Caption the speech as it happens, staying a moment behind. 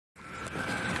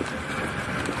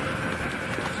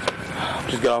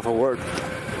Just got off of work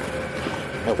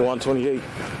at 128. And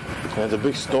there's a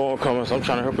big storm coming, so I'm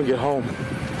trying to help him get home.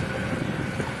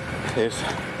 It's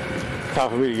time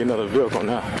for me to get another vehicle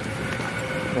now.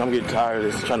 And I'm getting tired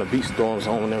of this, trying to beat storms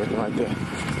home and everything like that.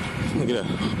 Look at that.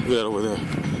 Look at that over there.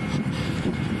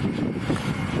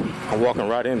 I'm walking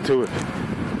right into it.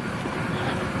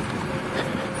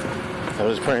 I'm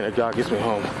just praying that God gets me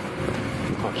home.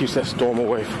 Keeps that storm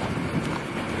away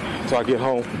until I get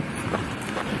home.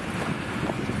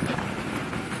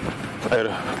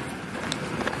 Later.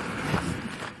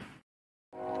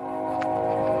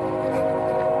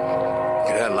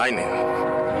 Get that lightning.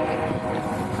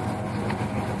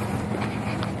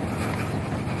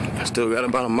 I still got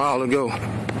about a mile to go.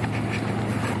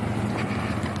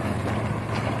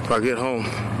 If I get home.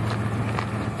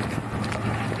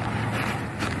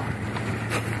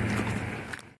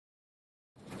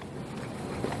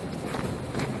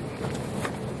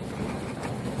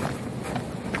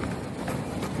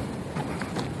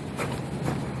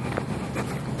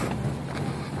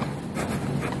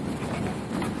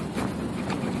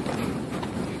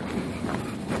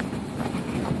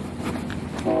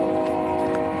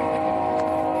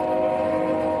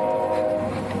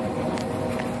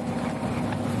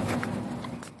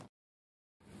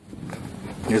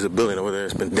 There's a building over there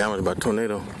that's been damaged by a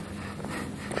tornado.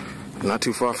 Not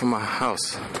too far from my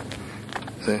house.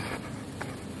 See?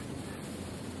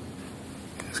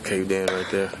 It's caved in right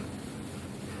there.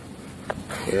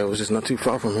 Yeah, it was just not too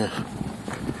far from here.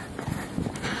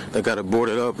 They got it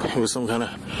boarded up. It was some kind of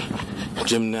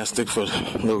gymnastic for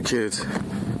little kids.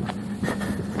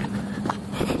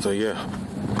 So yeah.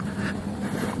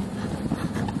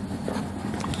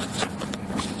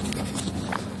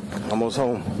 Almost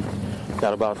home.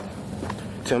 Got about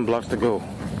 10 blocks to go.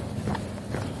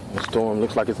 The storm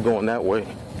looks like it's going that way.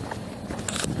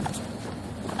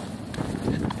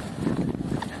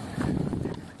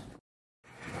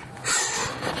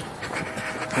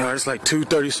 It's like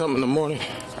 2:30 something in the morning.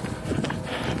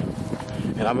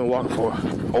 And I've been walking for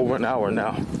over an hour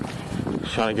now,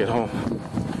 trying to get home.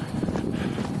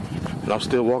 And I'm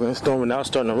still walking in the storm, and now it's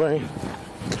starting to rain.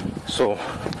 So, I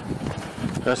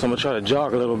guess I'm gonna try to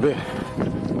jog a little bit.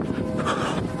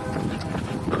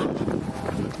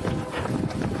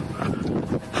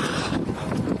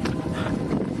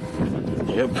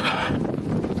 Yep.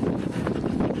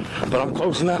 But I'm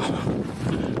close now.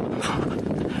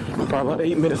 I'm probably about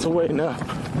 8 minutes away now.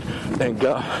 Thank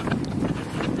God.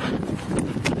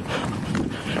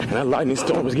 And that lightning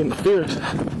storm is getting fierce.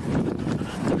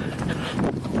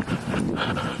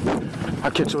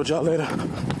 I'll catch you with y'all later.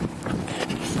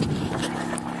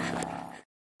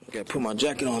 Gotta put my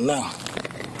jacket on now.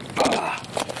 I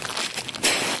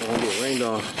don't get rained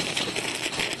on.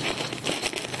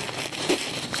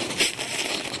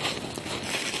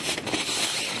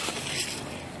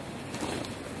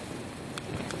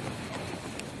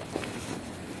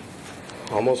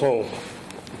 Almost home.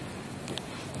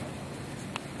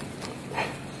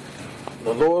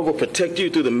 The Lord will protect you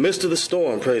through the midst of the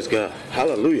storm, praise God.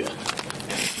 Hallelujah.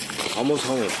 Almost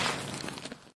home.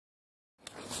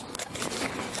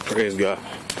 Praise God.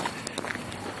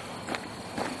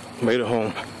 Made it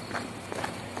home.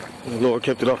 The Lord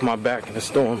kept it off my back in the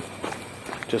storm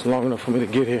just long enough for me to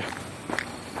get here.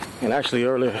 And actually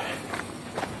earlier,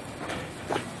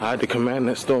 I had to command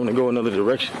that storm to go another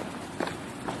direction.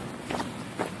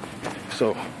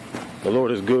 So, the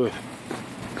Lord is good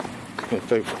and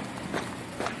faithful.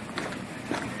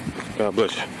 God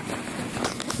bless you.